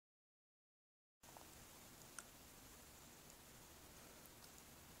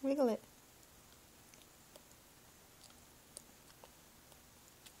wiggle it.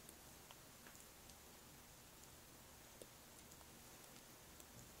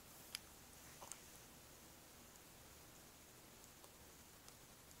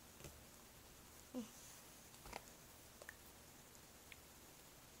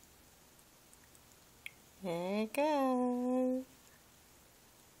 There it goes.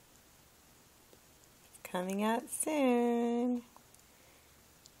 Coming out soon.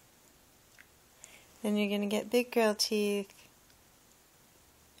 Then you're going to get big girl teeth.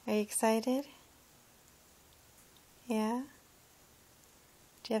 Are you excited? Yeah?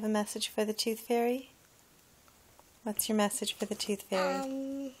 Do you have a message for the tooth fairy? What's your message for the tooth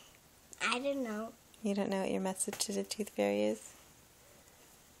fairy? I don't know. You don't know what your message to the tooth fairy is?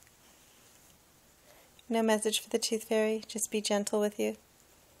 No message for the tooth fairy? Just be gentle with you?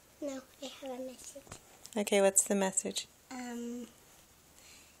 No, I have a message. Okay, what's the message?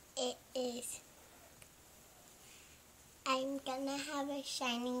 It is, I'm gonna have a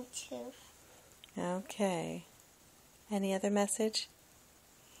shining tooth. Okay. Any other message?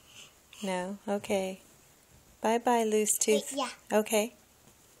 No? Okay. Bye-bye, loose tooth. Yeah. Okay.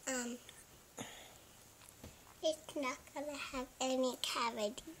 It's not gonna have any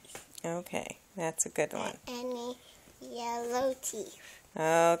cavities. Okay, that's a good one. Any yellow teeth.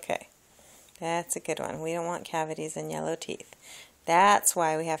 Okay, that's a good one. We don't want cavities and yellow teeth. That's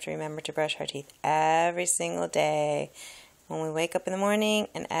why we have to remember to brush our teeth every single day when we wake up in the morning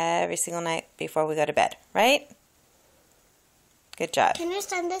and every single night before we go to bed, right? Good job. Can you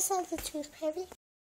stand this on the tooth fairy?